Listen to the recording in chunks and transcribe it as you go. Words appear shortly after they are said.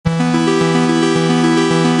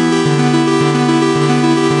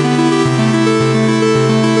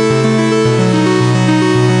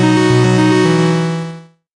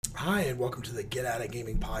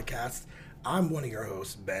podcast. I'm one of your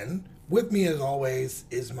hosts, Ben. With me, as always,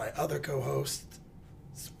 is my other co-host,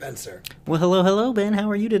 Spencer. Well, hello, Ben. How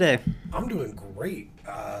are you today? I'm doing great.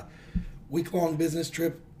 Week-long business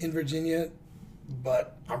trip in Virginia,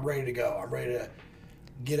 but I'm ready to go. I'm ready to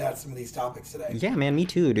get at some of these topics today. Yeah, man, me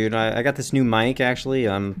too, dude. I got this new mic, actually,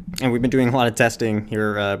 and we've been doing a lot of testing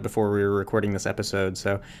here before we were recording this episode,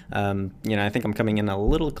 so, I think I'm coming in a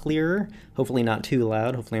little clearer, hopefully not too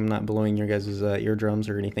loud, hopefully I'm not blowing your guys' eardrums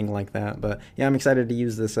or anything like that, but, yeah, I'm excited to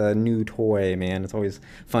use this new toy, man. It's always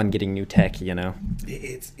fun getting new tech,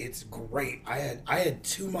 It's great. I had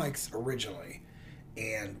two mics originally,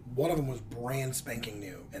 and one of them was brand spanking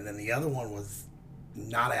new, and then the other one was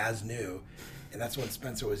not as new. And that's when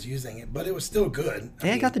Spencer was using it, but it was still good.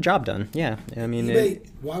 I got the job done. Yeah, I mean, eBay.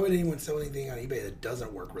 Why would anyone sell anything on eBay that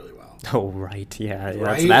doesn't work really well? Oh, right. Yeah,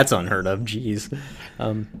 right? That's unheard of. Jeez.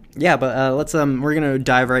 But let's we're gonna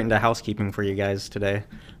dive right into housekeeping for you guys today.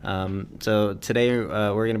 So today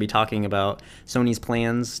we're gonna be talking about Sony's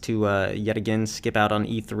plans to yet again skip out on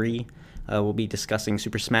E3. We'll be discussing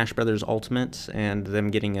Super Smash Bros. Ultimate and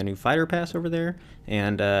them getting a new fighter pass over there,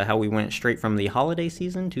 and how we went straight from the holiday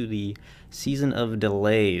season to the season of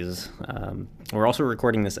delays. We're also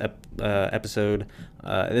recording this episode.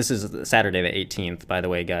 This is Saturday the 18th, by the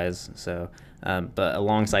way, guys. So, but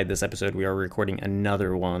alongside this episode, we are recording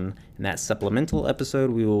another one. In that supplemental episode,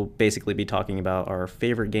 we will basically be talking about our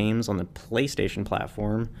favorite games on the PlayStation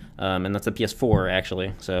platform, and that's the PS4,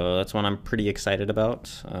 actually. So that's one I'm pretty excited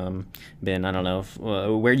about. Ben, I don't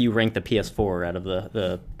know, where do you rank the PS4 out of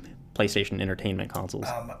the PlayStation entertainment consoles?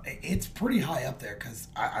 It's pretty high up there because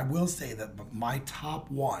I will say that my top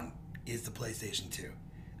one is the PlayStation 2.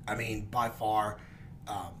 I mean, by far,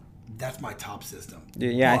 that's my top system.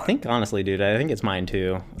 Yeah, but I think, honestly, dude, I think it's mine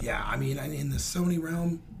too. Yeah, I mean, in the Sony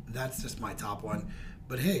realm, that's just my top one.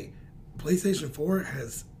 But hey, PlayStation 4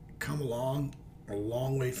 has come along a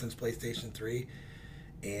long way since PlayStation 3.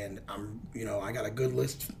 And I got a good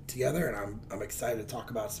list together, and I'm excited to talk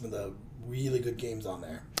about some of the really good games on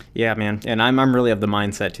there. Yeah, man, and I'm really of the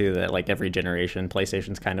mindset too that like every generation,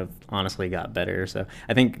 PlayStation's kind of honestly got better. So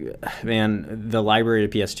I think, man, the library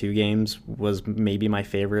of PS2 games was maybe my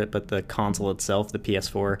favorite, but the console itself, the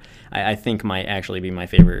PS4, I think might actually be my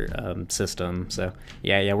favorite system. So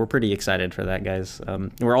yeah, we're pretty excited for that, guys.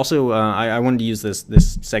 We're also I wanted to use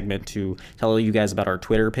this segment to tell you guys about our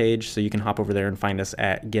Twitter page, so you can hop over there and find us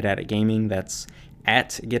at Get At It Gaming. That's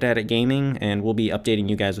at Get At It Gaming, and we'll be updating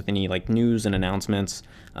you guys with any like news and announcements,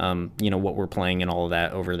 what we're playing and all of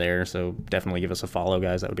that over there. So definitely give us a follow,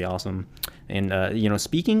 guys. That would be awesome. And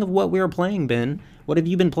speaking of what we are playing, Ben, what have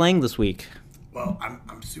you been playing this week? Well,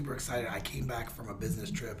 I'm super excited. I came back from a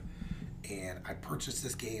business trip and I purchased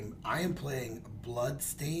this game. I am playing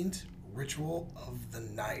Bloodstained Ritual of the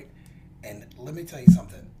Night, and let me tell you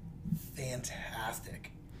something.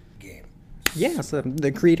 Fantastic game. Yeah, so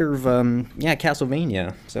the creator of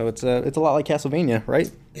Castlevania. So it's a lot like Castlevania,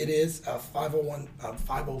 right? It is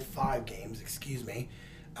 505 games. Excuse me.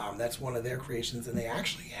 That's one of their creations, and they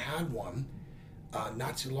actually had one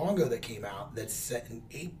not too long ago that came out that's set in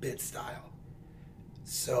 8-bit style.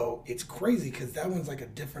 So it's crazy because that one's like a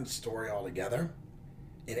different story altogether,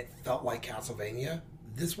 and it felt like Castlevania.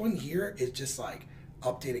 This one here is just like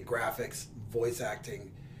updated graphics, voice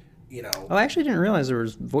acting. Oh, I actually didn't realize there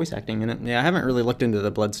was voice acting in it. Yeah, I haven't really looked into the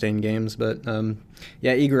Bloodstained games, but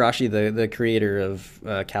Igarashi, the creator of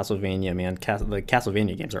Castlevania, man, the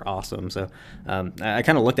Castlevania games are awesome. So I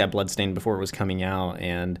kind of looked at Bloodstained before it was coming out,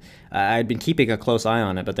 and I'd been keeping a close eye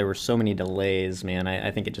on it, but there were so many delays, man. I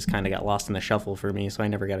think it just kind of got lost in the shuffle for me, so I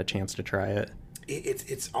never got a chance to try it.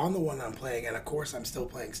 It's on the one I'm playing, and of course I'm still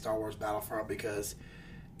playing Star Wars Battlefront because,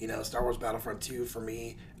 Star Wars Battlefront 2, for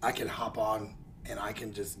me, I can hop on and I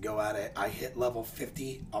can just go at it. I hit level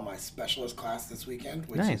 50 on my specialist class this weekend,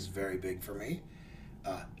 which is very big for me.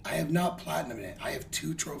 I have not platinum in it. I have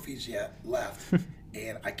 2 trophies yet left,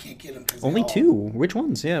 and I can't get them. Only 2? Which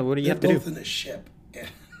ones? Yeah, what do you have to do? They're both in the ship. And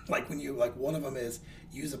one of them is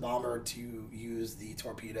use a bomber to use the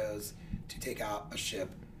torpedoes to take out a ship,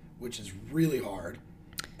 which is really hard.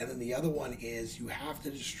 And then the other one is you have to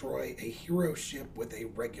destroy a hero ship with a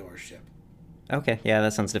regular ship. Okay, yeah,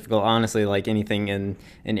 that sounds difficult. Honestly, like anything in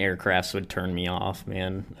aircrafts would turn me off,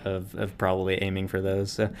 man, of probably aiming for those.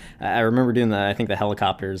 So I remember doing I think the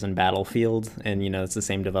helicopters in Battlefield, and it's the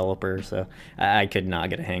same developer, so I could not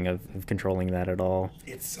get a hang of controlling that at all.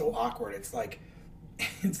 It's so awkward. It's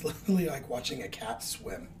literally like watching a cat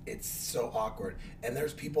swim. It's so awkward. And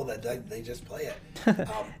there's people that they just play it.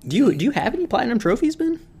 Do you have any platinum trophies,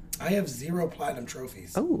 Ben? I have 0 platinum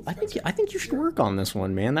trophies. Oh, Spencer. I think you should 0. work on this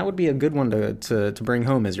one, man. That would be a good one to bring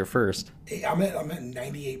home as your first. Hey, I'm at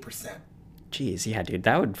 98%. Jeez, yeah, dude,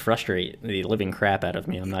 that would frustrate the living crap out of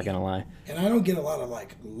me. I'm not gonna lie. And I don't get a lot of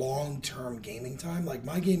like long-term gaming time. Like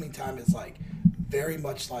my gaming time is like very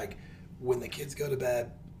much like when the kids go to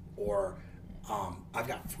bed or I've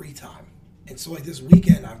got free time. And so like this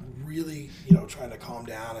weekend, I'm really, trying to calm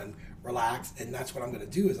down and relax. And that's what I'm going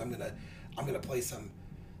to do is I'm going to play some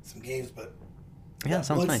games. But Yeah,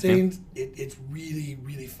 sounds nice, man. Bloodstained, it's really,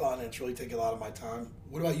 really fun. And it's really taking a lot of my time.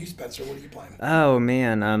 What about you, Spencer? What are you playing? Oh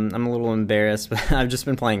man, I'm a little embarrassed, but I've just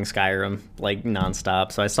been playing Skyrim like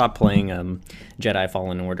nonstop. So I stopped playing Jedi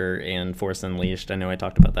Fallen Order and Force Unleashed. I know I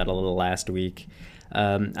talked about that a little last week.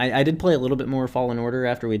 I did play a little bit more Fallen Order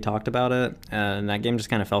after we talked about it, and that game just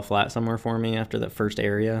kind of fell flat somewhere for me after the first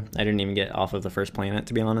area. I didn't even get off of the first planet,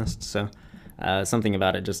 to be honest. So something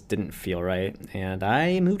about it just didn't feel right, and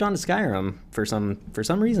I moved on to Skyrim for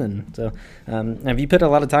some reason. So have you put a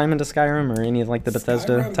lot of time into Skyrim or any of like the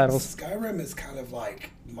Bethesda titles? Skyrim is kind of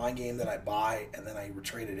like my game that I buy and then I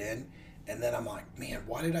trade it in, and then I'm like, man,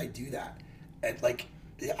 why did I do that? And like,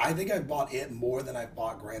 I think I bought it more than I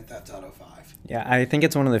bought Grand Theft Auto 5. Yeah, I think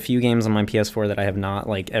it's one of the few games on my PS4 that I have not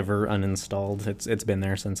like ever uninstalled. It's been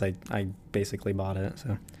there since I basically bought it.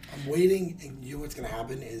 So I'm waiting, and you know what's gonna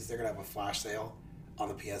happen is they're gonna have a flash sale on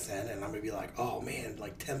the PSN, and I'm gonna be like, oh man,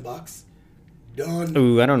 like $10, done.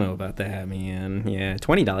 Ooh, I don't know about that, man. Yeah,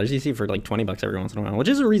 $20 you see for like $20 every once in a while, which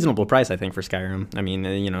is a reasonable price, I think, for Skyrim. I mean,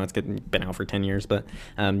 it's been out for 10 years, but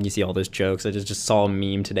you see all those jokes. I just saw a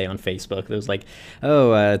meme today on Facebook that was like,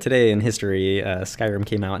 oh, today in history, Skyrim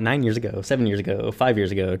came out 9 years ago, 7 years ago, 5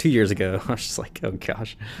 years ago, 2 years ago. I was just like, oh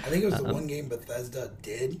gosh. I think it was the one game Bethesda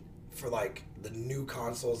did for like the new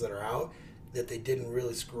consoles that are out that they didn't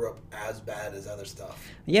really screw up as bad as other stuff.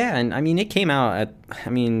 Yeah, and I mean, it came out at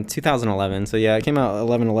 2011. So yeah, it came out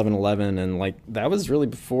 11/11/11, and like that was really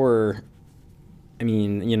before. I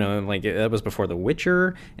mean, that was before The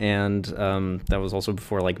Witcher, and that was also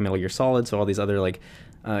before like Metal Gear Solid. So all these other like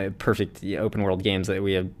perfect open world games that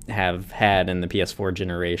we have had in the PS4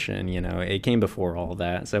 generation, it came before all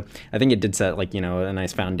that. So I think it did set like a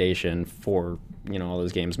nice foundation for all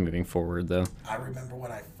those games moving forward, though. I remember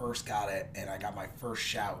when I first got it and I got my first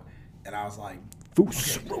shout, and I was like,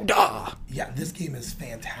 Fus Roda! Yeah, this game is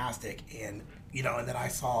fantastic. And and then I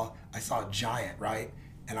saw Giant, right?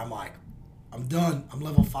 And I'm like, I'm done. I'm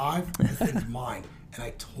level 5. This thing's mine. And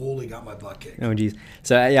I totally got my butt kicked. Oh, geez.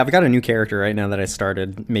 So, yeah, I've got a new character right now that I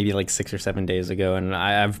started maybe like 6 or 7 days ago, and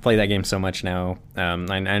I've played that game so much now. I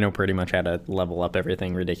know pretty much how to level up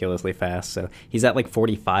everything ridiculously fast. So he's at like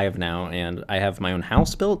 45 now, and I have my own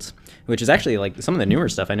house built, which is actually like some of the newer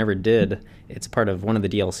stuff I never did. It's part of one of the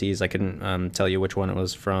DLCs. I couldn't tell you which one it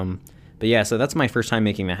was from. But yeah, so that's my first time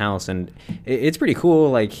making the house, and it's pretty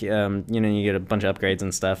cool. Like, you get a bunch of upgrades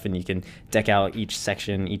and stuff, and you can deck out each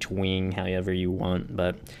section, each wing, however you want.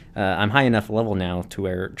 But I'm high enough level now to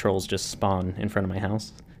where trolls just spawn in front of my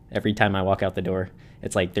house every time I walk out the door.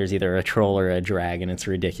 It's like there's either a troll or a dragon. It's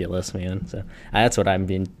ridiculous, man. So that's what I've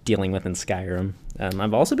been dealing with in Skyrim.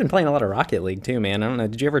 I've also been playing a lot of Rocket League too, man. I don't know.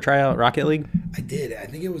 Did you ever try out Rocket League? I did. I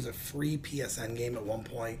think it was a free PSN game at one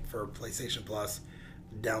point for PlayStation Plus.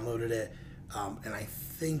 Downloaded it, and I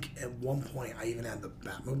think at one point I even had the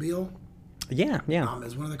Batmobile. Yeah.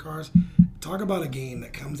 As one of the cars. Talk about a game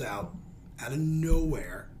that comes out of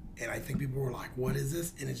nowhere, and I think people were like, "What is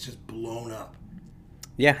this?" And it's just blown up.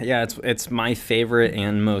 Yeah, it's my favorite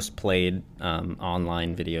and most played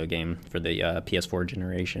online video game for the PS4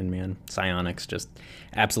 generation, man. Psyonix just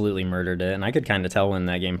absolutely murdered it, and I could kind of tell when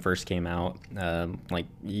that game first came out,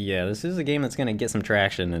 this is a game that's going to get some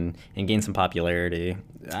traction and gain some popularity.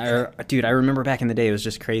 Dude, I remember back in the day, it was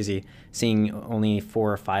just crazy seeing only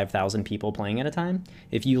 4,000 or 5,000 people playing at a time.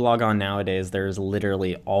 If you log on nowadays, there's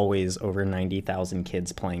literally always over 90,000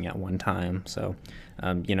 kids playing at one time, so...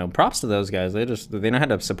 props to those guys. They know how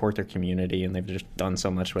to support their community, and they've just done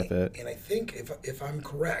so much with it. And I think, if I'm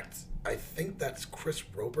correct, I think that's Chris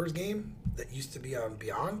Roper's game that used to be on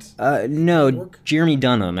Beyond. No, Jeremy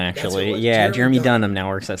Dunham, actually. Yeah, Jeremy Dunham now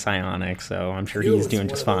works at Psyonix, so I'm sure he's doing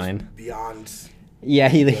just fine. Beyond. Yeah,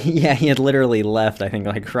 he had literally left, I think,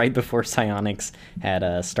 like right before Psyonix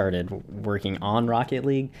had started working on Rocket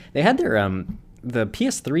League. They had their the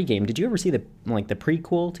PS3 game. Did you ever see the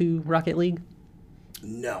prequel to Rocket League?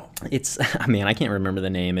 No. It's, I mean, I can't remember the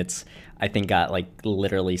name. It's, I think, got like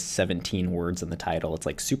literally 17 words in the title. It's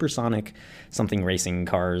like Supersonic something racing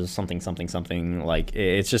cars, something, something, something. Like,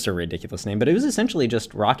 it's just a ridiculous name. But it was essentially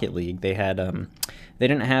just Rocket League. They had, they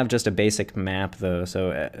didn't have just a basic map though.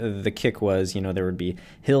 So the kick was, you know, there would be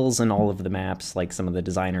hills in all of the maps, like some of the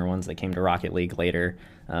designer ones that came to Rocket League later.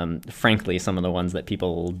 Frankly, some of the ones that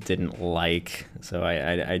people didn't like. So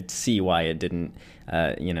I see why it didn't,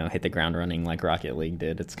 you know, hit the ground running like Rocket League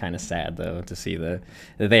did. It's kind of sad though to see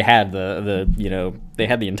they had the you know, they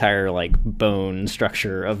had the entire like bone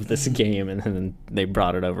structure of this game, and then they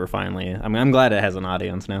brought it over finally. I mean, I'm glad it has an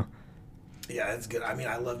audience now. Yeah, it's good. I mean,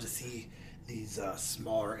 I love to see these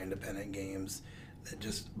smaller independent games that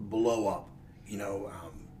just blow up, you know.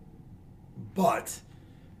 But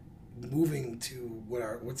moving to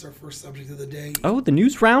what's our first subject of the day? Oh, the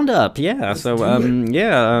news roundup. Yeah.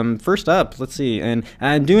 First up, let's see. And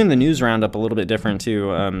I'm doing the news roundup a little bit different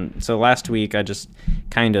too. So last week I just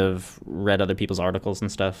kind of read other people's articles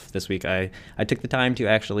and stuff. This week I took the time to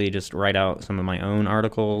actually just write out some of my own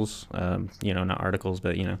articles. You know, not articles,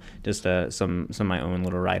 but you know, just some of my own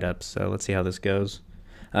little write-ups. So let's see how this goes.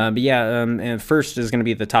 And first is going to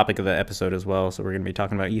be the topic of the episode as well. So we're going to be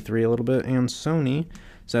talking about E3 a little bit and Sony.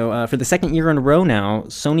 So for the second year in a row now,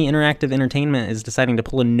 Sony Interactive Entertainment is deciding to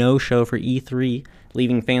pull a no-show for E3,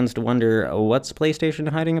 leaving fans to wonder, what's PlayStation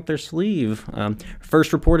hiding up their sleeve?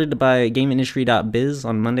 First reported by GameIndustry.biz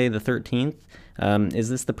on Monday the 13th. Is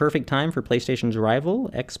this the perfect time for PlayStation's rival,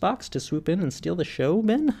 Xbox, to swoop in and steal the show,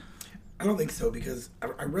 Ben? I don't think so, because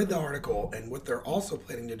I read the article, and what they're also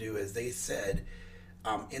planning to do is they said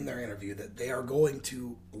in their interview that they are going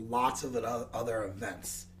to lots of other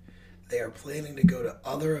events. They are planning to go to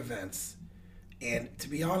other events. And to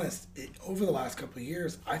be honest, over the last couple of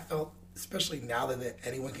years, I felt, especially now that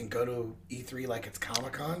anyone can go to E3 like it's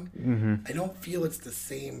Comic-Con, I don't feel it's the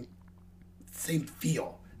same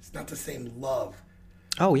feel. It's not the same love.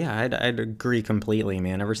 Oh, yeah, I'd agree completely,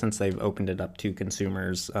 man. Ever since they've opened it up to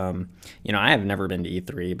consumers, you know, I have never been to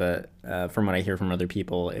E3, but from what I hear from other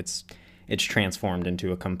people, it's transformed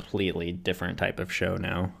into a completely different type of show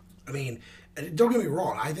now. I mean, and don't get me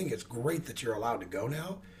wrong, I think it's great that you're allowed to go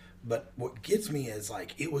now, but what gets me is,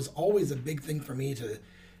 like, it was always a big thing for me to,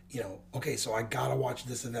 you know, okay, so I gotta watch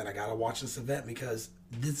this event because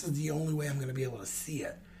this is the only way I'm gonna be able to see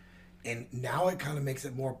it. And now it kind of makes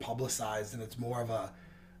it more publicized, and it's more of a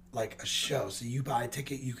show. So you buy a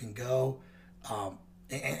ticket, you can go.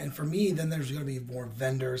 And for me, then there's going to be more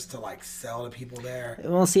vendors to like sell to people there.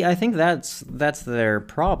 Well, see, I think that's their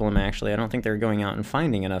problem, actually. I don't think they're going out and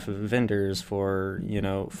finding enough vendors for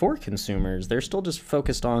consumers. They're still just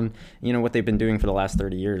focused on, you know, what they've been doing for the last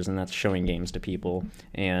 30 years, and that's showing games to people.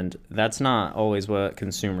 And that's not always what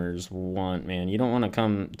consumers want, man. You don't want to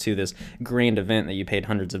come to this grand event that you paid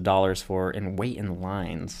hundreds of dollars for and wait in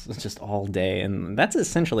lines just all day. And that's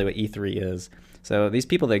essentially what E3 is. So these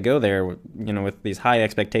people that go there, you know, with these high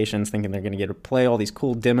expectations, thinking they're going to get to play all these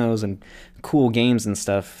cool demos and cool games and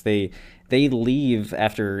stuff, they leave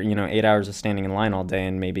after, you know, 8 hours of standing in line all day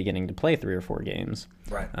and maybe getting to play 3 or 4 games.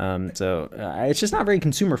 Right. So it's just not very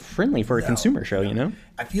consumer friendly for a consumer show, you know?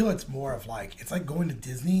 I feel it's more of like, it's like going to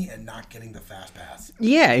Disney and not getting the Fast Pass.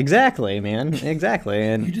 Yeah, exactly, man. Exactly.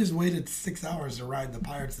 And you just waited 6 hours to ride the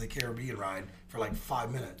Pirates of the Caribbean ride for like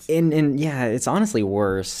 5 minutes. And yeah, it's honestly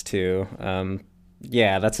worse too.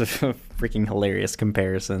 Yeah, that's a freaking hilarious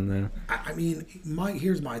comparison, though. I mean,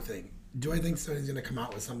 here's my thing. Do I think Sony's going to come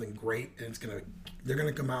out with something great, and they're going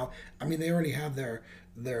to come out? I mean, they already have their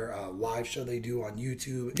live show they do on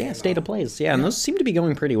YouTube. Yeah, State of Plays. Yeah, and those seem to be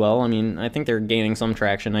going pretty well. I mean, I think they're gaining some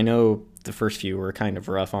traction. I know the first few were kind of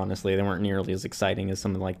rough, honestly. They weren't nearly as exciting as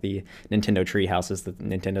some of like the Nintendo tree houses that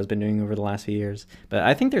Nintendo's been doing over the last few years. But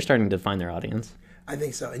I think they're starting to find their audience. I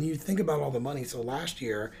think so. And you think about all the money. So last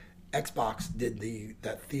year, Xbox did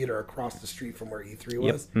that theater across the street from where E3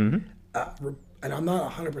 was. Yep. Mm-hmm. And I'm not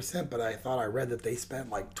 100%, but I thought I read that they spent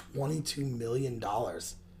like $22 million.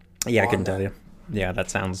 Yeah, I couldn't tell you. Yeah, that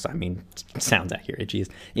sounds accurate. Jeez.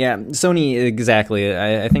 Yeah, Sony, exactly.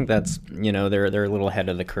 I think that's, you know, they're a little ahead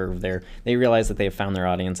of the curve there. They realize that they've found their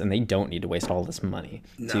audience, and they don't need to waste all this money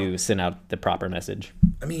to send out the proper message.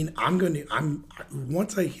 I mean,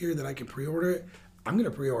 once I hear that I can pre-order it, I'm going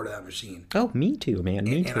to pre-order that machine. Oh, me too, man.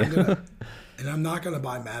 Me too. And I'm not going to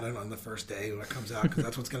buy Madden on the first day when it comes out, because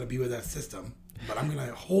that's what's going to be with that system. But I'm going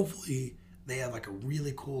to, hopefully, they have like a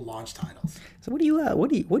really cool launch titles. So what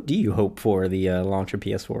do you hope for the launch of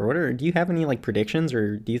PS4? Do you have any like predictions,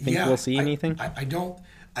 or do you think we'll see anything? I don't.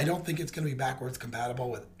 I don't think it's going to be backwards compatible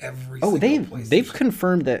with every Oh, single they've PlayStation.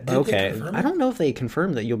 confirmed that. Did they Okay, confirm I it? don't know if they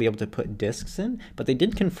confirmed that you'll be able to put discs in, but they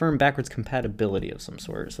did confirm backwards compatibility of some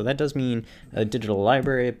sort. So that does mean a digital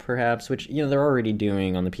library, perhaps, which they're already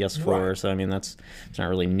doing on the PS4. Right. So I mean it's not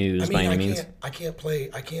really news I by mean, any means. I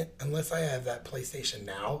can't, unless I have that PlayStation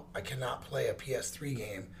Now, I cannot play a PS3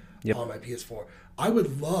 game Yep. on my PS4. I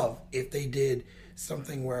would love if they did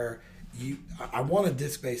something where I want a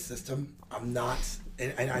disc-based system. I'm not,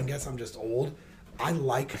 and I guess I'm just old. I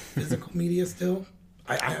like physical media still.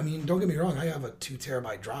 I mean, don't get me wrong. I have a 2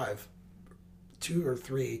 terabyte drive, 2 or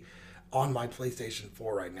 3, on my PlayStation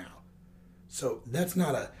 4 right now. So that's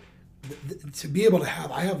not to be able to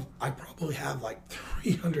have. I probably have like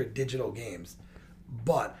 300 digital games,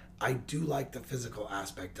 but I do like the physical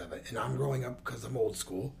aspect of it. And I'm growing up because I'm old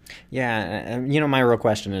school. Yeah, my real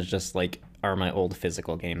question is just like, are my old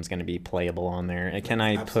physical games going to be playable on there? Can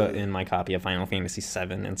I Absolutely. put in my copy of Final Fantasy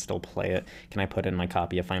VII and still play it? Can I put in my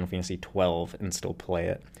copy of Final Fantasy 12 and still play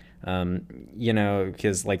it?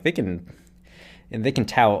 Because like they can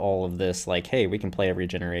tout all of this like, hey, we can play every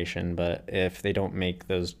generation, but if they don't make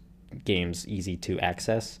those games easy to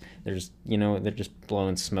access, they're just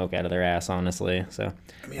blowing smoke out of their ass, honestly. So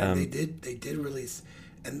I mean, they did release,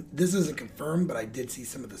 and this isn't confirmed, but I did see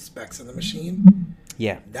some of the specs of the machine.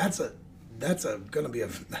 yeah. That's gonna be a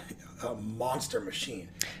monster machine.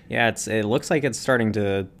 Yeah, it looks like it's starting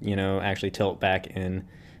to, actually tilt back in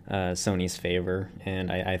Sony's favor,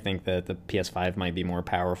 and I think that the PS5 might be more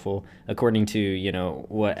powerful. According to,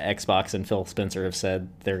 what Xbox and Phil Spencer have said,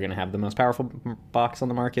 they're going to have the most powerful box on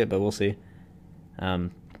the market, but we'll see.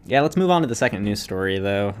 Yeah, let's move on to the second news story,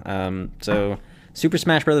 though. So Super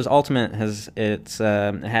Smash Bros. Ultimate has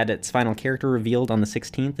had its final character revealed on the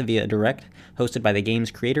 16th via a direct hosted by the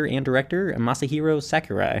game's creator and director, Masahiro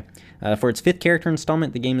Sakurai. For its 5th character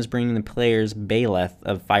installment, the game is bringing the players Byleth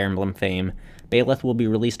of Fire Emblem fame. Byleth will be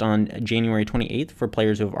released on January 28th for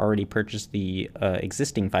players who have already purchased the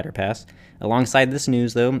existing Fighter Pass. Alongside this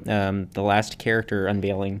news, though, the last character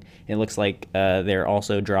unveiling, it looks like they're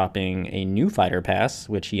also dropping a new Fighter Pass,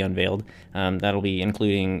 which he unveiled. That'll be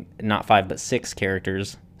including not 5 but 6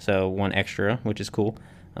 characters, so 1 extra, which is cool.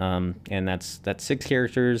 And that's 6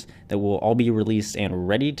 characters that will all be released and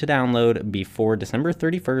ready to download before December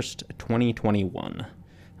 31st, 2021.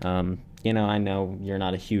 I know you're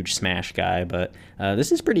not a huge Smash guy, but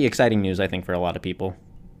this is pretty exciting news, I think, for a lot of people.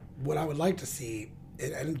 What I would like to see,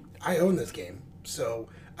 and I own this game, so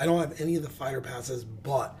I don't have any of the fighter passes,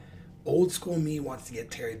 but old school me wants to get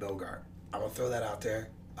Terry Bogard. I will throw that out there.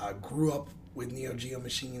 Grew up with Neo Geo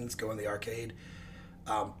machines, going to the arcade.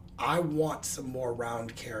 I want some more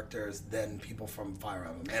round characters than people from Fire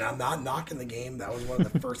Emblem. And I'm not knocking the game. That was one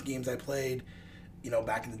of the first games I played,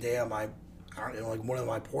 back in the day on my, like one of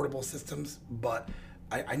my portable systems. But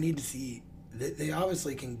I need to see, they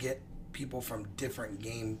obviously can get people from different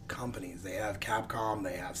game companies. They have Capcom,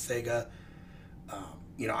 they have Sega.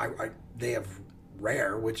 They have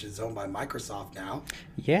Rare, which is owned by Microsoft now.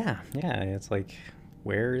 Yeah, it's like,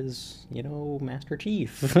 where is, Master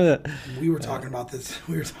Chief? We were talking about this.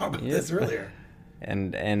 We were talking about this earlier.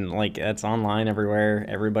 And like, that's online everywhere.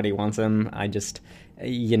 Everybody wants them. I just,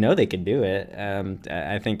 they could do it.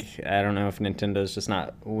 I think, I don't know if Nintendo's just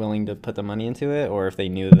not willing to put the money into it, or if they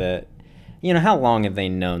knew that, how long have they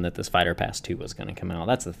known that this Fighter Pass 2 was going to come out?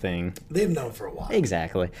 That's the thing. They've known for a while.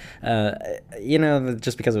 Exactly.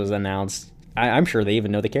 Just because it was announced, I'm sure they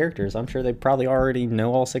even know the characters. I'm sure they probably already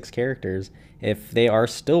know all 6 characters. If they are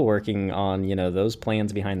still working on, those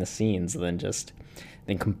plans behind the scenes, then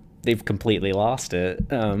they've completely lost it.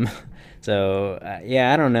 I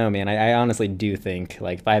don't know, man. I honestly do think,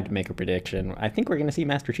 like, if I have to make a prediction, I think we're going to see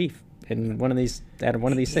Master Chief in one of these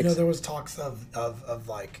 6. There was talks of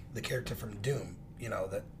like the character from Doom,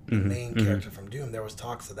 the main character from Doom. There was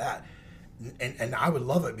talks of that. And I would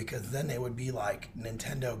love it, because then it would be like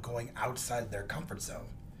Nintendo going outside their comfort zone.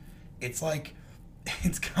 It's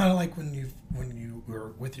kind of like when you were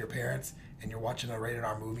with your parents and you're watching a rated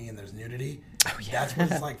R movie and there's nudity. Oh, yeah. That's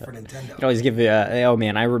what it's like for Nintendo. You always give oh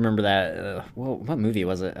man, I remember that. What movie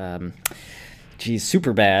was it?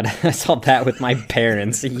 Super bad. I saw that with my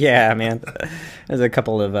parents. Yeah, man. There's a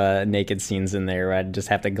couple of naked scenes in there where I'd just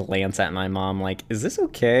have to glance at my mom like, is this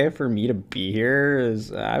okay for me to be here?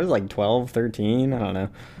 I was like 12, 13. I don't know.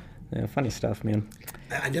 Yeah, funny stuff, man.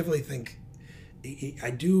 I definitely think I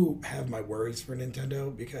do have my worries for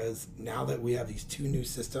Nintendo, because now that we have these 2 new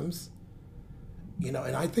systems, and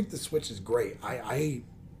I think the Switch is great. I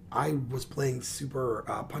was playing Super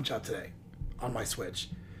Punch-Out today on my Switch.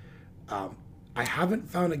 I haven't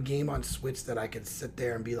found a game on Switch that I could sit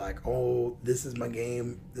there and be like, oh, this is my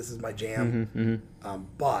game, this is my jam.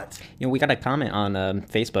 But We got a comment on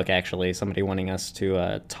Facebook actually, somebody wanting us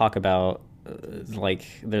to talk about like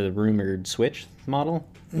the rumored Switch model.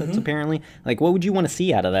 That's apparently like, what would you want to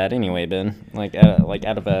see out of that anyway, Ben? Like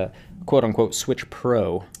out of a quote unquote Switch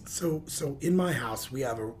Pro. So in my house we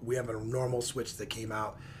have a normal Switch that came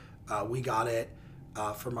out. We got it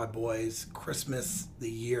for my boys Christmas the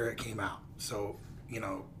year it came out. So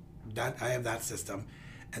that I have that system,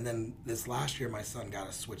 and then this last year my son got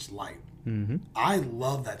a Switch Lite. I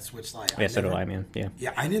love that Switch Lite. Yeah, so do I, man.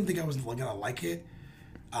 Yeah, I didn't think I was gonna like it.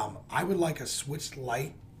 I would like a Switch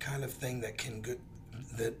Lite kind of thing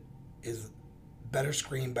that is better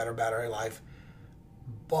screen, better battery life,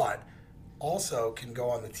 but also can go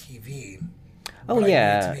on the TV. Oh, but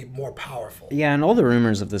yeah. I need it to be more powerful. Yeah, and all the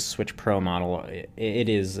rumors of this Switch Pro model, it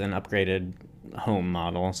is an upgraded home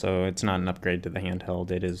model, so it's not an upgrade to the handheld.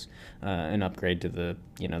 It is an upgrade to the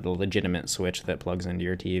the legitimate Switch that plugs into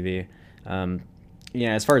your TV.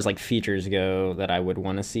 As far as like features go that I would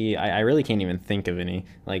want to see, I really can't even think of any.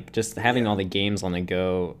 Like just having all the games on the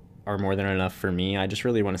go are more than enough for me. I just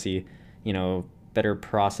really want to see better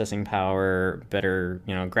processing power, better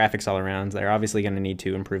graphics all around. They're obviously going to need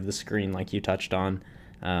to improve the screen, like you touched on.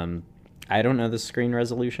 I don't know the screen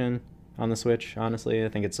resolution on the Switch, honestly. I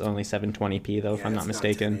think it's only 720p though, if I'm not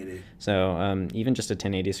mistaken. So even just a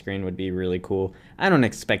 1080 screen would be really cool. I don't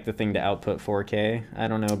expect the thing to output 4K. I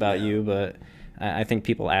don't know about you, but I think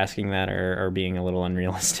people asking that are being a little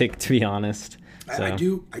unrealistic, to be honest. So. I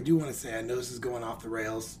do want to say, I know this is going off the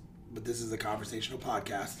rails, but this is a conversational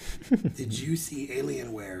podcast. Did you see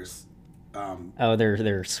Alienware's?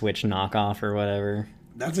 Their Switch knockoff or whatever.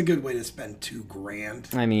 That's a good way to spend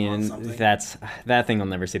 $2,000. I mean, on something. that thing will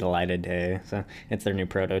never see the light of day. So it's their new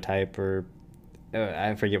prototype, or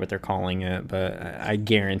I forget what they're calling it, but I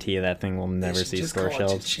guarantee you that thing will never see store shelves. Just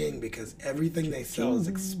call it cha-ching, because everything they sell is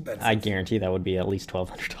expensive. I guarantee that would be at least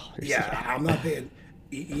 $1,200. Yeah, I'm not paying.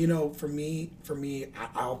 For me,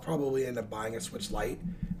 I'll probably end up buying a Switch Lite.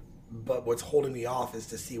 But what's holding me off is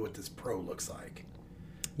to see what this Pro looks like.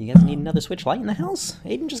 You guys need another Switch Lite in the house?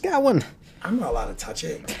 Aiden just got one. I'm not allowed to touch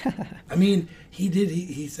it. I mean,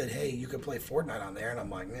 he said, hey, you can play Fortnite on there. And I'm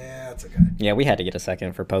like, nah, that's okay. Yeah, we had to get a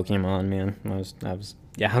second for Pokemon, man.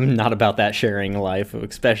 I'm not about that sharing life,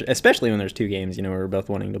 especially when there's two games, we're both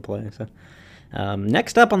wanting to play. So.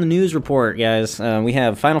 Next up on the news report, guys, we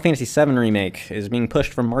have Final Fantasy VII Remake is being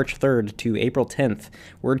pushed from March 3rd to April 10th.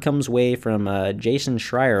 Word comes way from Jason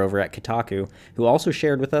Schreier over at Kotaku, who also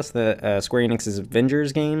shared with us that Square Enix's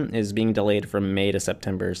Avengers game is being delayed from May to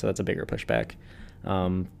September, so that's a bigger pushback.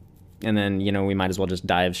 And then, we might as well just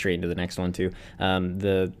dive straight into the next one, too.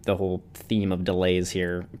 The whole theme of delays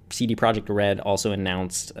here. CD Projekt Red also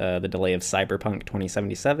announced the delay of Cyberpunk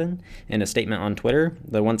 2077 in a statement on Twitter.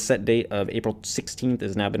 The once set date of April 16th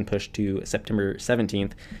has now been pushed to September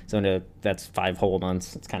 17th. So that's 5 whole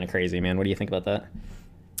months. It's kind of crazy, man. What do you think about that?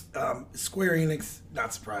 Square Enix,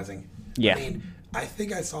 not surprising. Yeah. I mean, I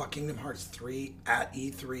think I saw Kingdom Hearts 3 at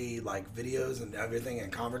E3, like videos and everything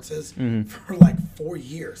and conferences for like 4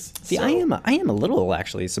 years. See, so, I am a little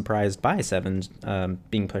actually surprised by 7's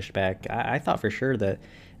being pushed back. I thought for sure that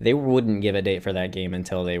they wouldn't give a date for that game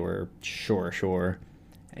until they were sure.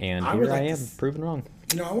 And here I am, proven wrong.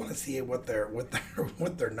 I want to see what their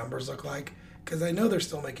numbers look like. Because I know they're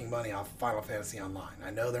still making money off Final Fantasy Online.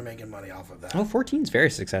 I know they're making money off of that. Oh, 14's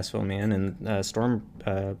very successful, man. And I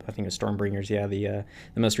think it was Stormbringers. Yeah, the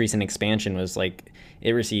most recent expansion was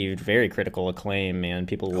it received very critical acclaim, man.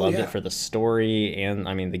 People loved it for the story, and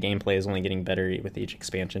I mean the gameplay is only getting better with each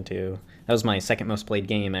expansion too. That was my second most played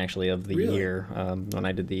game actually of the year when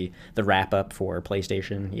I did the wrap up for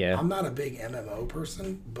PlayStation. Yeah, I'm not a big MMO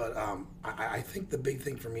person, but I think the big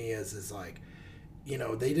thing for me is like.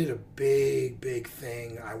 They did a big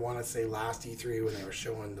thing, I want to say last E3 when they were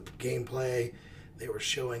showing the gameplay. They were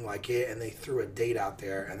showing it, and they threw a date out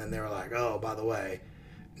there, and then they were like, oh, by the way.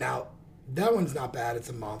 Now, that one's not bad. It's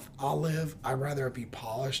a month. I'd rather it be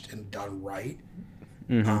polished and done right.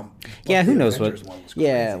 Yeah, who knows what?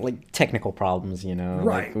 Yeah, technical problems,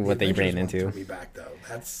 right. What they ran into. Threw me back, though.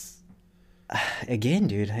 That's... Again,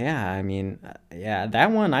 dude, yeah, I mean,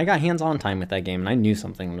 that one, I got hands-on time with that game, and I knew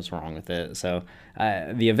something was wrong with it, so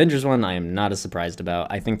the Avengers one, I am not as surprised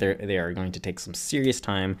about. I think they are going to take some serious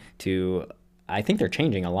time to... I think they're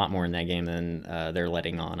changing a lot more in that game than they're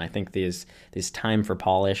letting on. I think this time for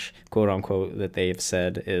polish, quote-unquote, that they've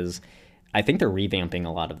said is... I think they're revamping a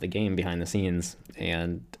lot of the game behind the scenes,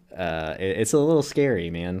 and it's a little scary,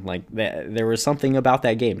 man. There was something about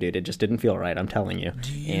that game, dude. It just didn't feel right, I'm telling you.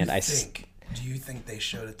 Do you think Do you think they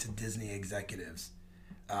showed it to Disney executives?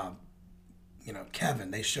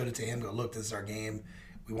 Kevin, they showed it to him. Go, look, this is our game.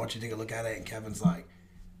 We want you to take a look at it. And Kevin's like,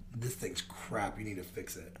 this thing's crap. You need to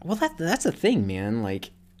fix it. Well, that's the thing, man.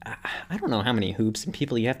 Like, I don't know how many hoops and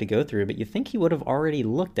people you have to go through, but you think he would have already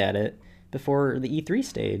looked at it before the E3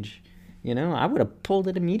 stage. I would have pulled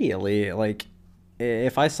it immediately. Like,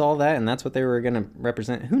 if I saw that and that's what they were going to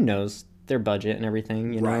represent, who knows their budget and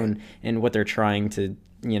everything, Right. and what they're trying to,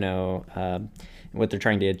 what they're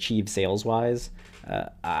trying to achieve sales-wise.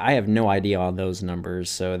 I have no idea on those numbers,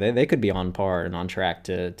 so they could be on par and on track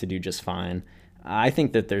to do just fine. I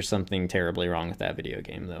think that there's something terribly wrong with that video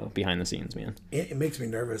game, though, behind the scenes, man. It makes me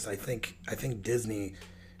nervous. I think Disney,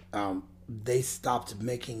 they stopped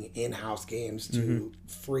making in-house games to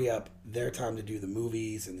free up their time to do the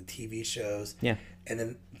movies and the TV shows. Yeah. And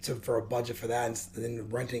then for a budget for that, and then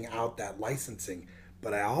renting out that licensing.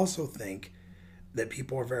 But I also think that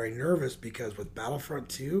people are very nervous because with Battlefront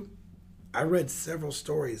 2, I read several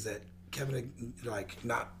stories that Kevin,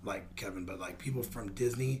 not like Kevin, but like people from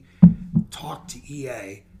Disney talked to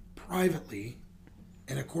EA privately,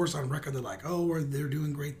 and of course on record they're like, oh, they're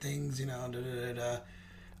doing great things, da da da da.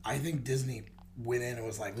 I think Disney went in and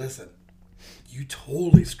was like, listen, you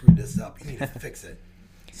totally screwed this up. You need to fix it.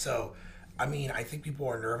 So, I mean, I think people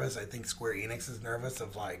are nervous. I think Square Enix is nervous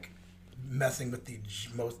of like messing with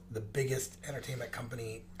the biggest entertainment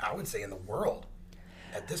company, I would say, in the world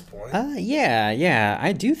at this point. Yeah.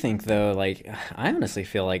 I do think, though, like, I honestly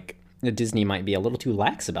feel like Disney might be a little too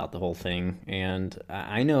lax about the whole thing. And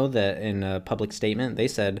I know that in a public statement, they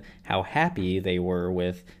said how happy they were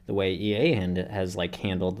with the way EA has like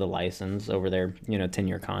handled the license over their,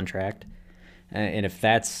 10-year contract. And if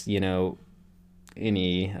that's,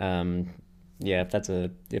 any, if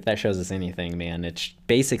that shows us anything, man, it's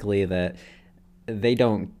basically that they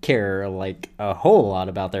don't care like a whole lot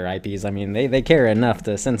about their IPs. I mean, they care enough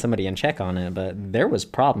to send somebody and check on it, but there was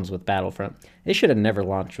problems with Battlefront. They should have never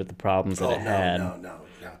launched with the problems that it had. No.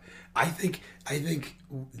 I think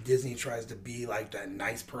Disney tries to be like that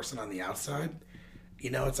nice person on the outside.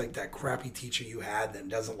 It's like that crappy teacher you had that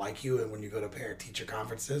doesn't like you, and when you go to parent-teacher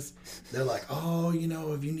conferences, they're like, oh,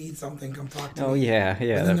 if you need something, come talk to me. Oh, yeah.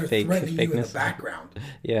 But then they're threatening you in the fakeness. background.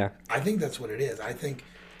 Yeah. I think that's what it is. I think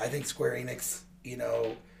Square Enix,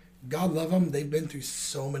 God love them. They've been through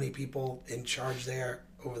so many people in charge there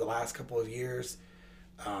over the last couple of years.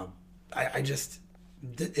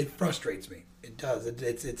 It frustrates me. It does.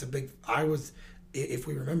 It's a big. If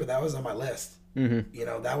we remember, that was on my list.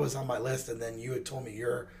 Mm-hmm. That was on my list, and then you had told me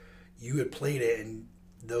you had played it and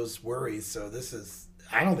those worries. So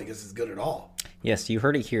I don't think this is good at all. Yes, you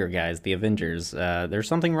heard it here, guys. The Avengers. There's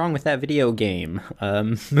something wrong with that video game.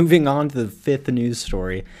 Moving on to the fifth news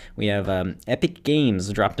story, we have Epic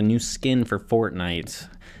Games dropped a new skin for Fortnite.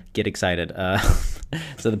 Get excited.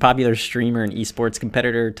 So the popular streamer and esports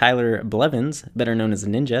competitor Tyler Blevins, better known as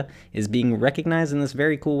Ninja, is being recognized in this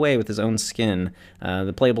very cool way with his own skin.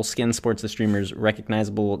 The playable skin sports the streamer's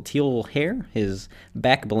recognizable teal hair, his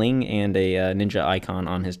back bling, and a ninja icon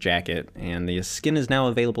on his jacket. And the skin is now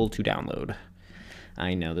available to download.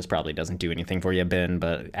 I know this probably doesn't do anything for you, Ben,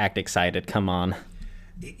 but act excited. Come on.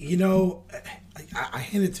 I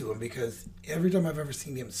hand it to him because every time I've ever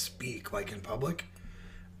seen him speak, like in public,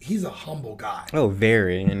 he's a humble guy. Oh,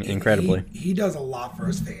 very incredibly. He does a lot for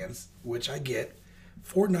his fans, which I get.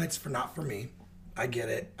 Fortnite's not for me. I get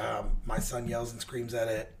it. My son yells and screams at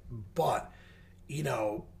it, but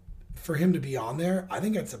for him to be on there, I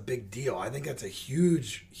think that's a big deal. I think that's a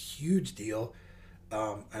huge, huge deal,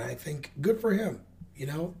 and I think good for him.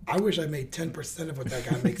 I wish I made 10% of what that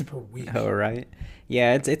guy makes per week. Oh, right.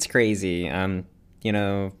 Yeah, it's crazy.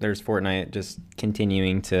 There's Fortnite just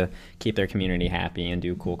continuing to keep their community happy and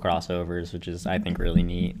do cool crossovers, which is, I think, really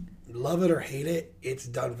neat. Love it or hate it, it's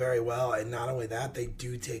done very well. And not only that, they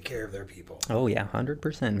do take care of their people. Oh, yeah,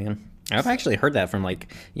 100%, man. I've actually heard that from,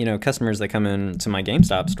 customers that come into my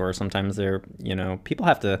GameStop store. Sometimes people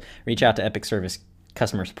have to reach out to Epic Service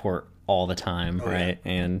customer support all the time, right?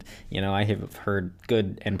 Yeah. And, I have heard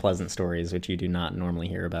good and pleasant stories, which you do not normally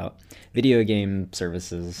hear about video game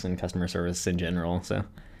services and customer service in general. So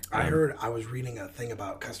I was reading a thing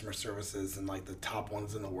about customer services and the top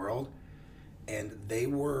ones in the world, and they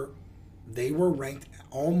were ranked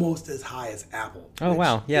almost as high as Apple. Oh,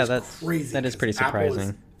 wow. Yeah, that's crazy. That is pretty surprising.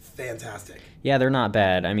 Apple is fantastic. Yeah, they're not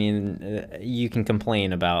bad. I mean, you can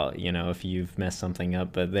complain about, if you've messed something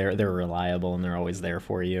up, but they're reliable and they're always there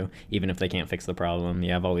for you, even if they can't fix the problem.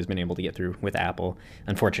 Yeah, I've always been able to get through with Apple.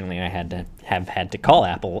 Unfortunately, I have had to call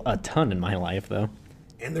Apple a ton in my life, though.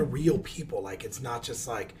 And they're real people. It's not just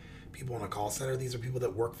people in a call center. These are people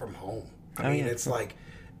that work from home. I mean, it's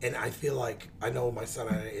And I feel like, I know my son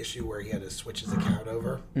had an issue where he had to switch his account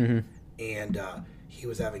over. And he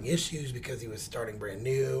was having issues because he was starting brand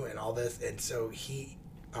new and all this. And so he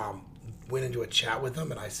went into a chat with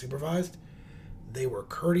them, and I supervised. They were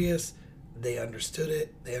courteous. They understood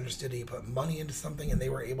it. They understood he put money into something, and they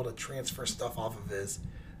were able to transfer stuff off of his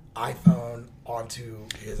iPhone onto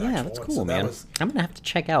his actual Yeah, that's one. cool, So man. I'm going to have to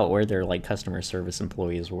check out where their like customer service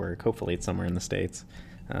employees work. Hopefully it's somewhere in the States.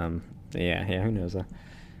 Yeah, who knows?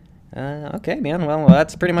 Okay, man. Well,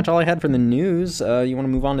 that's pretty much all I had for the news. You want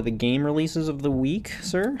to move on to the game releases of the week,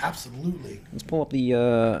 sir? Absolutely. Let's pull up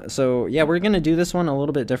the... So, yeah, we're going to do this one a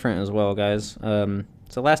little bit different as well, guys.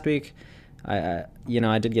 So last week, I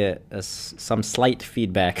did get some slight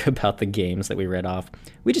feedback about the games that we read off.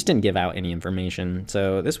 We just didn't give out any information.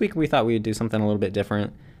 So this week we thought we would do something a little bit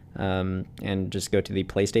different. And just go to the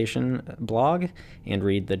PlayStation blog and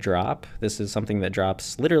read the drop. This is something that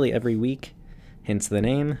drops literally every week, hence the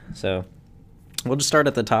name. So we'll just start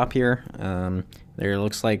at the top here. There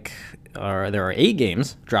looks like there are 8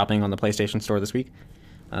 games dropping on the PlayStation Store this week,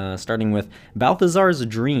 starting with Balthazar's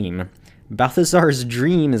Dream. Balthazar's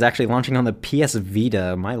Dream is actually launching on the PS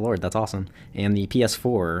Vita. My lord, that's awesome. And the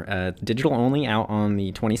PS4. Digital only, out on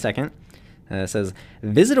the 22nd. It says,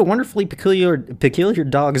 visit a wonderfully peculiar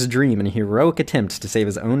dog's dream in a heroic attempt to save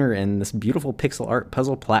his owner in this beautiful pixel art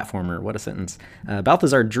puzzle platformer. What a sentence.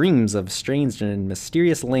 Balthazar dreams of strange and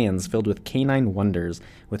mysterious lands filled with canine wonders.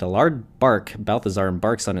 With a large bark, Balthazar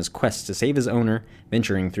embarks on his quest to save his owner,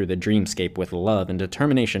 venturing through the dreamscape with love and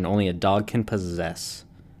determination only a dog can possess.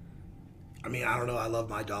 I mean, I don't know. I love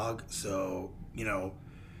my dog, so,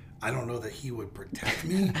 I don't know that he would protect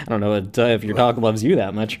me. I don't know if your dog loves you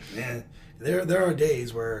that much. Man, there are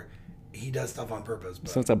days where he does stuff on purpose. But.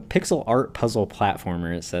 So it's a pixel art puzzle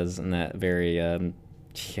platformer, it says in that very,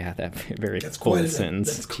 very cool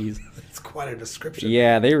sentence. That's quite a description.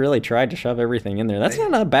 Yeah, they really tried to shove everything in there. That's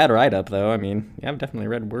not a bad write-up, though. I mean, I've definitely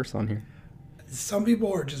read worse on here. Some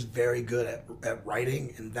people are just very good at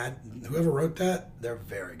writing, and that whoever wrote that, they're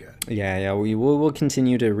very good. Yeah, we'll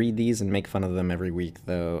continue to read these and make fun of them every week,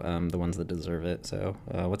 though, the ones that deserve it. So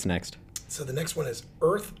what's next? So the next one is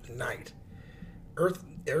Earth Knight.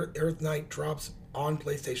 Earth Knight drops on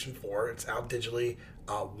PlayStation 4. It's out digitally,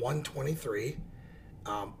 1/23.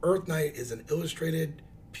 Earth Knight is an illustrated...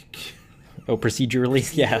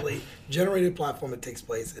 procedurally generated platform that takes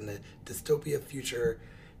place in the dystopia future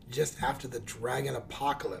just after the dragon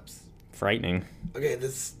apocalypse. Frightening. Okay,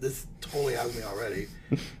 this totally has me already.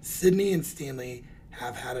 Sydney and Stanley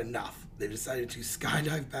have had enough. They decided to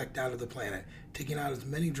skydive back down to the planet, taking out as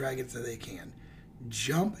many dragons as they can.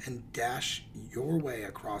 Jump and dash your way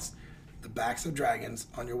across the backs of dragons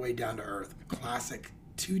on your way down to Earth. Classic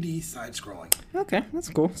 2D side-scrolling. Okay, that's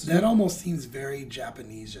cool. That almost seems very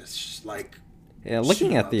Japanese, like... Yeah,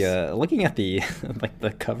 looking at the like the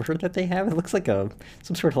cover that they have, it looks like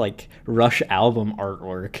some sort of like Rush album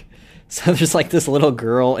artwork. So there's like this little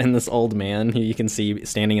girl and this old man who you can see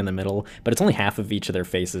standing in the middle, but it's only half of each of their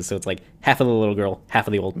faces. So it's like half of the little girl, half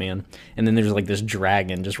of the old man, and then there's like this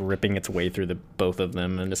dragon just ripping its way through both of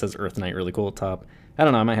them, and it says Earth Knight really cool at top. I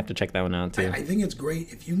don't know, I might have to check that one out too. I think it's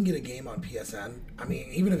great if you can get a game on PSN. I mean,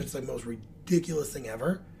 even if it's the most ridiculous thing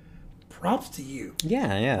ever, props to you.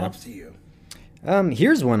 Yeah. Props to you.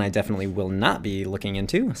 Here's one I definitely will not be looking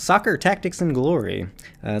into. Soccer Tactics and Glory.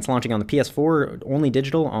 It's launching on the PS4, only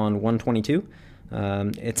digital on 1/22.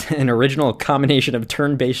 It's an original combination of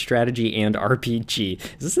turn-based strategy and RPG.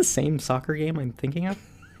 Is this the same soccer game I'm thinking of?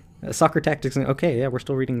 Soccer Tactics and... Okay, yeah, we're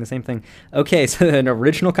still reading the same thing. Okay, so an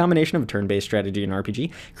original combination of turn-based strategy and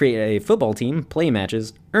RPG. Create a football team, play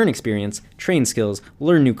matches, earn experience, train skills,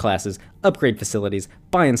 learn new classes, upgrade facilities,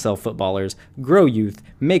 buy and sell footballers, grow youth,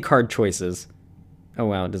 make hard choices. Oh,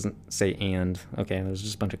 wow, it doesn't say and. Okay, there's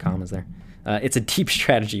just a bunch of commas there. It's a deep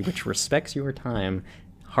strategy which respects your time.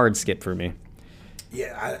 Hard skip for me.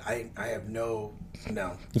 Yeah, I have no... You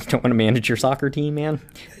don't want to manage your soccer team, man?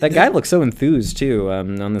 That guy looks so enthused, too,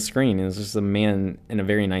 on the screen. It's just a man in a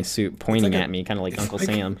very nice suit pointing at me, kind of like Uncle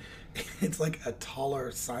Sam. It's like a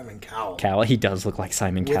taller Simon Cowell. He does look like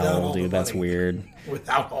Simon Cowell, dude. That's weird.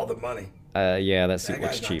 Without all the money. Yeah, that suit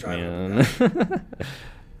looks cheap, man.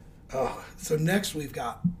 Oh, so next we've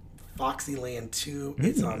got Foxyland 2.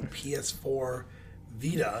 It's on PS4,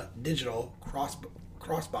 Vita, digital,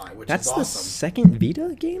 cross-buy, which is awesome. That's the second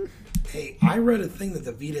Vita game? Hey, I read a thing that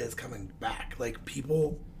the Vita is coming back. Like,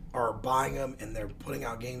 people are buying them, and they're putting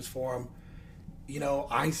out games for them.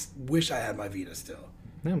 I wish I had my Vita still.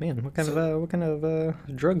 Oh, man. What kind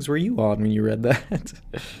of drugs were you on when you read that?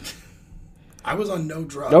 I was on no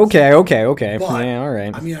drugs. Okay. But, yeah, all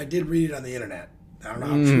right. I mean, I did read it on the internet. I don't know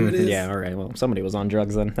how true it is. Yeah, all right. Well, somebody was on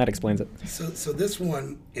drugs then. That explains it. So this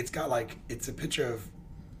one, it's got it's a picture of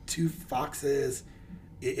two foxes.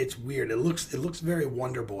 It's weird. It looks very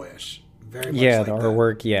Wonder Boyish. Very much Yeah, like the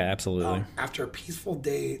artwork. Yeah, absolutely. After a peaceful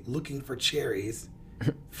day looking for cherries,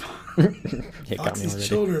 Got me Foxy's already.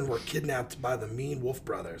 children were kidnapped by the mean Wolf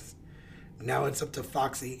brothers. Now it's up to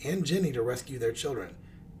Foxy and Jenny to rescue their children.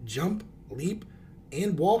 Jump, leap,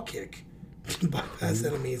 and wall kick to bypass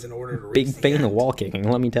enemies in order to reach Big the fan end. of wall kicking,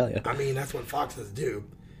 let me tell you. I mean, that's what foxes do.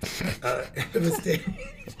 End of the stage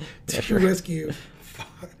to sure. rescue.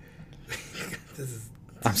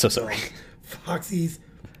 I'm so sorry. Foxy's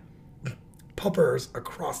puppers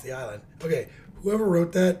across the island. Okay, whoever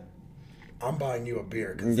wrote that, I'm buying you a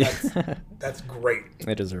beer because that's great.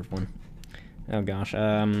 They deserve one. Oh gosh.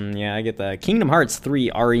 Yeah, I get the Kingdom Hearts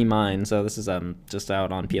 3 RE Mine. So this is just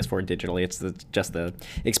out on PS4 digitally. It's just the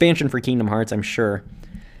expansion for Kingdom Hearts, I'm sure.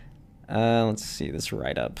 Let's see this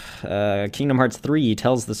write-up. Kingdom Hearts 3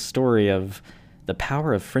 tells the story of the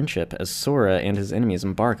power of friendship as Sora and his enemies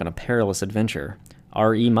embark on a perilous adventure.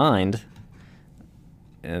 RE Mind,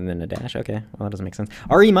 and then a dash. Okay, well, that doesn't make sense.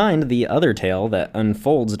 RE Mind, the other tale that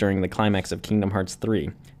unfolds during the climax of Kingdom Hearts 3.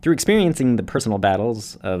 Through experiencing the personal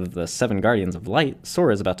battles of the 7 Guardians of Light,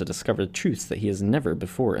 Sora is about to discover truths that he has never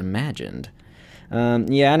before imagined.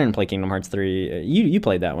 Yeah, I didn't play Kingdom Hearts 3. You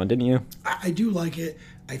played that one, didn't you? I do like it.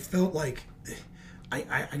 I felt like,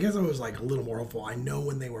 I guess I was like a little more hopeful. I know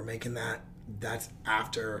when they were making that's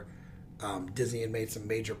after Disney had made some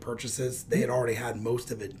major purchases. They had already had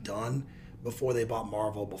most of it done before they bought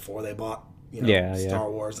Marvel, before they bought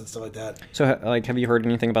Star Wars and stuff like that. So, have you heard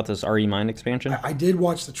anything about this RE Mind expansion? I did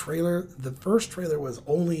watch the trailer. The first trailer was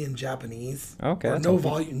only in Japanese. Okay, Or that's no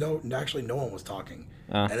helpful. volume. No, actually, no one was talking.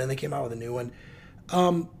 And then they came out with a new one.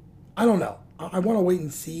 I don't know. I want to wait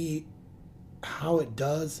and see how it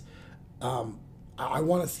does. I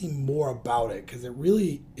want to see more about it because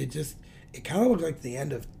it kind of looked like the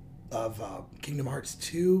end of Kingdom Hearts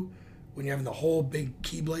 2 when you're having the whole big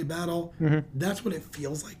Keyblade battle. Mm-hmm. That's what it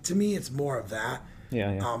feels like to me. It's more of that.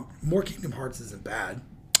 Yeah. More Kingdom Hearts isn't bad.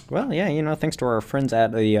 Well, yeah, thanks to our friends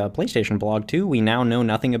at the PlayStation blog, too, we now know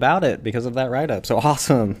nothing about it because of that write-up. So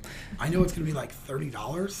awesome. I know it's going to be like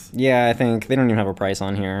 $30. Yeah, I think they don't even have a price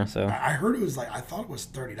on here, so... I heard it was I thought it was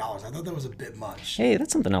 $30. I thought that was a bit much. Hey,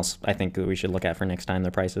 that's something else I think that we should look at for next time,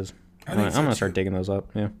 the prices. I'm going to start digging those up,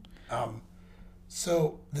 yeah.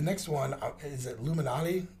 So, the next one, is it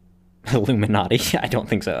Illuminati? Illuminati? I don't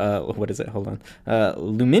think so. What is it? Hold on.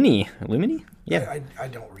 Lumini? Lumini? Yeah. I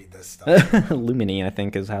don't read this stuff. Lumini, I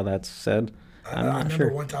think, is how that's said. I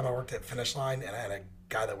remember one time I worked at Finish Line, and I had a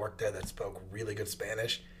guy that worked there that spoke really good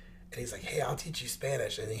Spanish. And he's like, hey, I'll teach you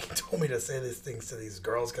Spanish. And he told me to say these things to these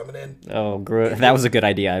girls coming in. Oh, that was a good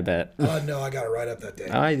idea, I bet. No, I got it right up that day.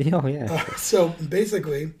 Oh, yeah. So,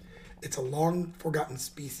 basically, it's a long-forgotten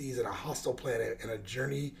species in a hostile planet and a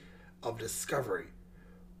journey of discovery.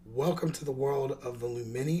 Welcome to the world of the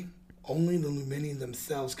Lumini. Only the Lumini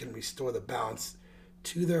themselves can restore the balance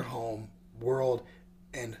to their home world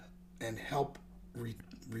and help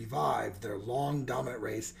revive their long dominant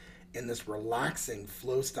race in this relaxing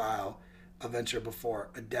flow style adventure before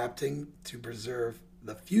adapting to preserve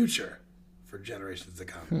the future for generations to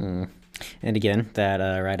come. And again, that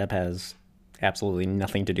write-up has absolutely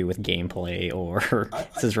nothing to do with gameplay or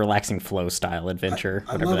it's this relaxing flow style adventure,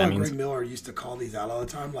 I whatever love that how means. Greg Miller used to call these out all the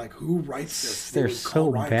time. Like, who writes this? They're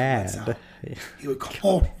so bad. He would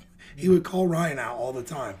call Ryan out all the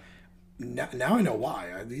time. Now I know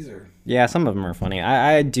why. These are... Yeah, some of them are funny.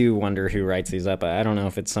 I do wonder who writes these up. I don't know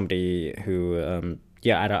if it's somebody who...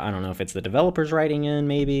 I don't know if it's the developers writing in,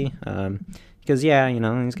 maybe. Because,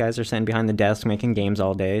 these guys are sitting behind the desk making games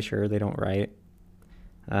all day. Sure, they don't write.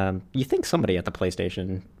 You think somebody at the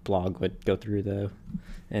PlayStation blog would go through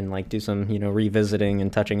and do some, revisiting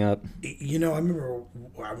and touching up.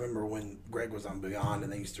 I remember when Greg was on Beyond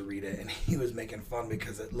and they used to read it, and he was making fun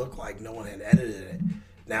because it looked like no one had edited it.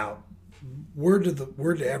 Now, word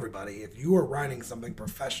to everybody: if you are writing something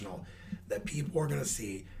professional that people are going to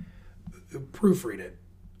see, proofread it.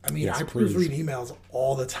 I mean, I proofread emails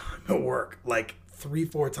all the time at work, like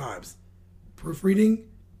 3-4 times. Proofreading.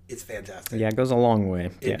 It's fantastic. Yeah, it goes a long way.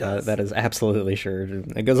 It does. That is absolutely sure.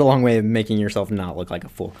 It goes a long way of making yourself not look like a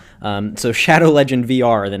fool. So Shadow Legend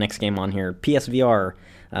VR, the next game on here, PSVR.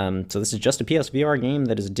 So this is just a PSVR game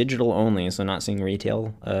that is digital only, so not seeing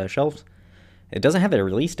retail shelves. It doesn't have a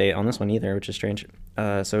release date on this one either, which is strange.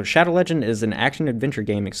 So Shadow Legend is an action-adventure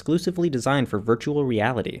game exclusively designed for virtual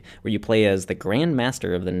reality, where you play as the Grand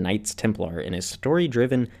Master of the Knights Templar in a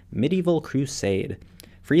story-driven medieval crusade.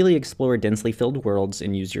 Freely explore densely filled worlds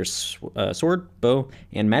and use your sword, bow,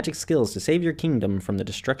 and magic skills to save your kingdom from the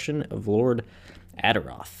destruction of Lord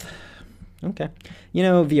Adaroth. Okay.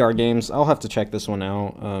 VR games, I'll have to check this one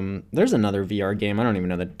out. There's another VR game. I don't even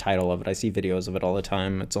know the title of it. I see videos of it all the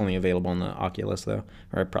time. It's only available on the Oculus, though.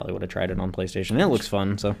 Or I probably would have tried it on PlayStation. It looks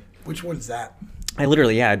fun, so. Which one's that?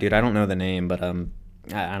 Dude, I don't know the name, but I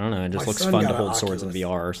don't know. It just looks fun to hold swords in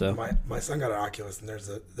VR, so. My son got an Oculus, and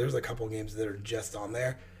there's a couple games that are just on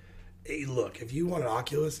there. Hey, look, if you want an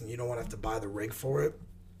Oculus and you don't want to have to buy the rig for it,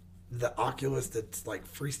 the Oculus that's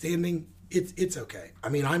like freestanding, it's okay. I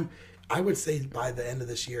mean, I would say by the end of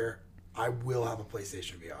this year, I will have a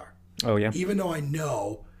PlayStation VR. Oh, yeah? Even though I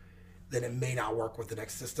know that it may not work with the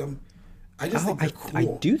next system, I just think they're cool.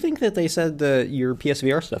 I do think that they said that your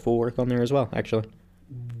PSVR stuff will work on there as well, actually.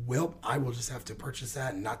 Well, I will just have to purchase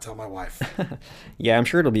that and not tell my wife. Yeah, I'm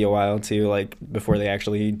sure it'll be a while, too, like, before they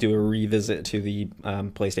actually do a revisit to the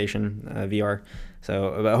PlayStation VR.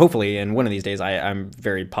 So hopefully, in one of these days, I'm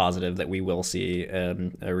very positive that we will see a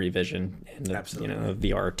revision in the,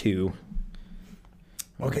 VR 2.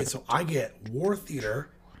 Okay, so I get War Theater,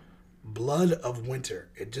 Blood of Winter.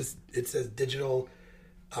 It says digital,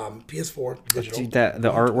 PS4 digital. Dude,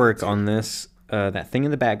 the artwork on this, that thing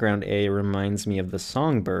in the background, reminds me of the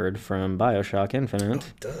Songbird from BioShock Infinite. Oh,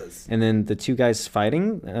 it does. And then the two guys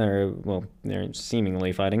fighting, they're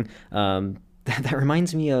seemingly fighting. That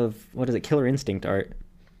reminds me of, what is it, Killer Instinct art.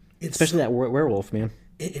 Especially that werewolf, man.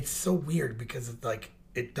 It's so weird because it's like,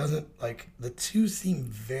 it doesn't, like, the two seem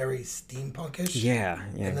very steampunkish. Yeah.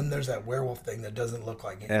 And then there's that werewolf thing that doesn't look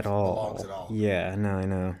like it belongs at all. Yeah, no, I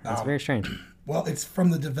know. That's very strange. Well, it's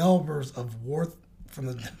from the developers of War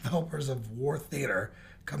Theater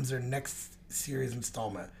comes their next series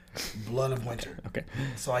installment, Blood of Winter. Okay.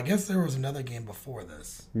 So I guess there was another game before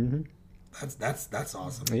this. Mm-hmm. That's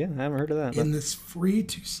awesome. Yeah, I haven't heard of that. In this free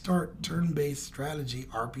to start turn-based strategy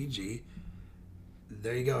RPG,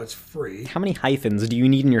 there you go. It's free. How many hyphens do you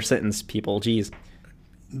need in your sentence, people? Jeez.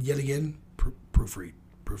 Yet again, proofread.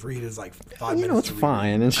 Proofread is like 5 minutes. It's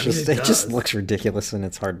fine. It's it just looks ridiculous and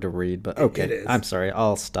it's hard to read. But okay, it is. I'm sorry.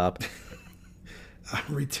 I'll stop.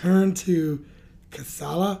 Return to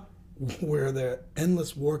Kassala, where the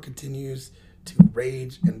endless war continues to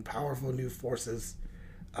rage and powerful new forces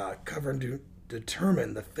cover to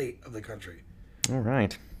determine the fate of the country. All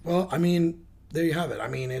right. Well, I mean, there you have it. I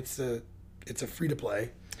mean, it's a free to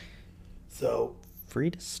play. So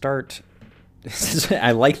free to start.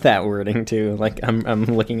 I like that wording too. Like I'm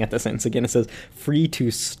looking at the sentence again. It says free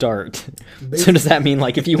to start. Basically, so does that mean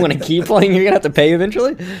like if you want to keep playing, you're gonna have to pay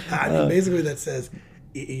eventually? I mean, basically that says,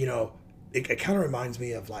 it kind of reminds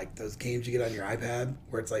me of like those games you get on your iPad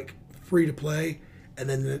where it's like free to play, and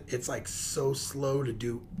then it's like so slow to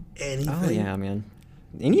do anything. Oh yeah, man.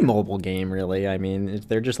 Any mobile game, really. I mean,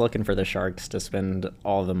 they're just looking for the sharks to spend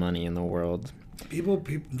all the money in the world. People,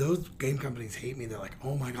 those game companies hate me. They're like,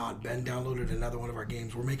 "Oh my God, Ben downloaded another one of our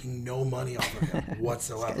games. We're making no money off of him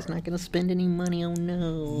whatsoever." This guy's not going to spend any money. Oh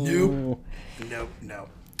no. Nope.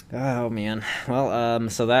 Oh man. Well,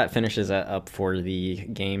 so that finishes it up for the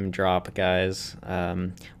game drop, guys.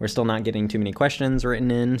 We're still not getting too many questions written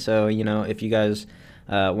in, so if you guys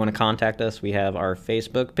want to contact us, we have our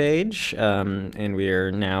Facebook page, and we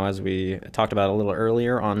are now, as we talked about a little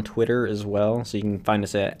earlier, on Twitter as well. So you can find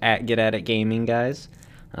us at Get At It Gaming, guys.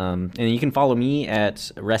 And you can follow me at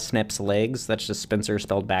Resnips Legs. That's just Spencer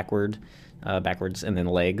spelled backwards, and then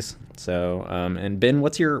legs. So, and Ben,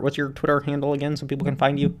 what's your Twitter handle again, so people can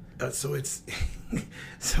find you? So it's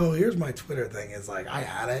so here's my Twitter thing. Is like I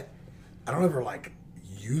had it. I don't ever like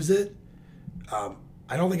use it.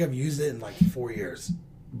 I don't think I've used it in like 4 years,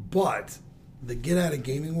 but the Get At It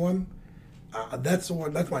Gaming one, that's the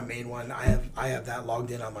one. That's my main one. I have that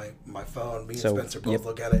logged in on my phone. Me and Spencer both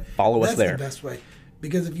look at it. Follow us there. That's the best way,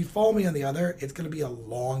 because if you follow me on the other, it's gonna be a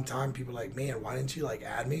long time. People are like, man, why didn't you like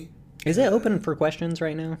add me? Is it open for questions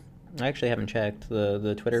right now? I actually haven't checked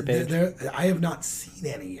the Twitter page. I have not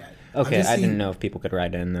seen any yet. Okay, I didn't know if people could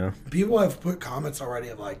write in though. People have put comments already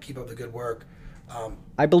of like, keep up the good work.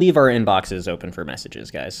 I believe our inbox is open for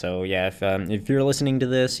messages, guys. So yeah, if you're listening to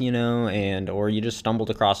this, or you just stumbled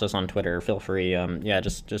across us on Twitter, feel free.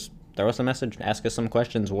 Just throw us a message, ask us some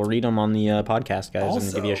questions. We'll read them on the podcast, guys,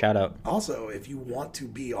 and give you a shout out. Also, if you want to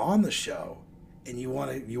be on the show and you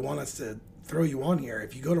want us to throw you on here,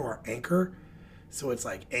 if you go to our Anchor, so it's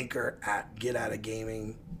like Anchor at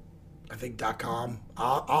GetAtItGaming, I think .com.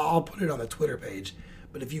 I'll put it on the Twitter page,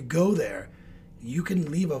 but if you go there, you can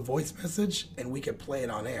leave a voice message and we can play it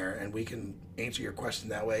on air and we can answer your question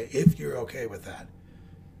that way if you're okay with that.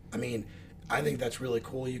 I mean, I think that's really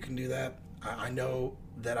cool. You can do that. I know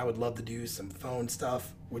that I would love to do some phone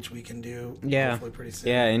stuff, which we can do hopefully pretty soon.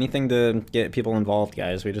 Yeah, anything to get people involved,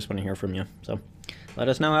 guys. We just want to hear from you. So let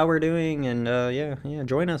us know how we're doing, and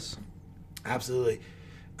join us. Absolutely.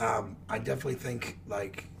 I definitely think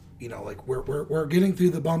like we're getting through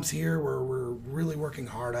the bumps here. We're really working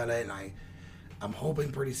hard at it, and I'm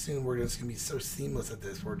hoping pretty soon we're just gonna be so seamless at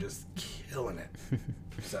this. We're just killing it.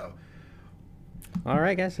 So. All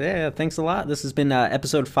right, guys. Yeah, thanks a lot. This has been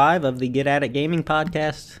episode 5 of the Get At It Gaming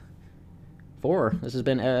podcast. 4. This has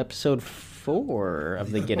been episode 4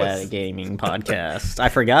 of the Get At It Gaming podcast. I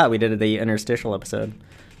forgot we did the interstitial episode.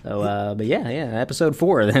 So, but yeah, episode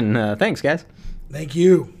 4. Then thanks, guys. Thank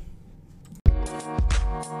you.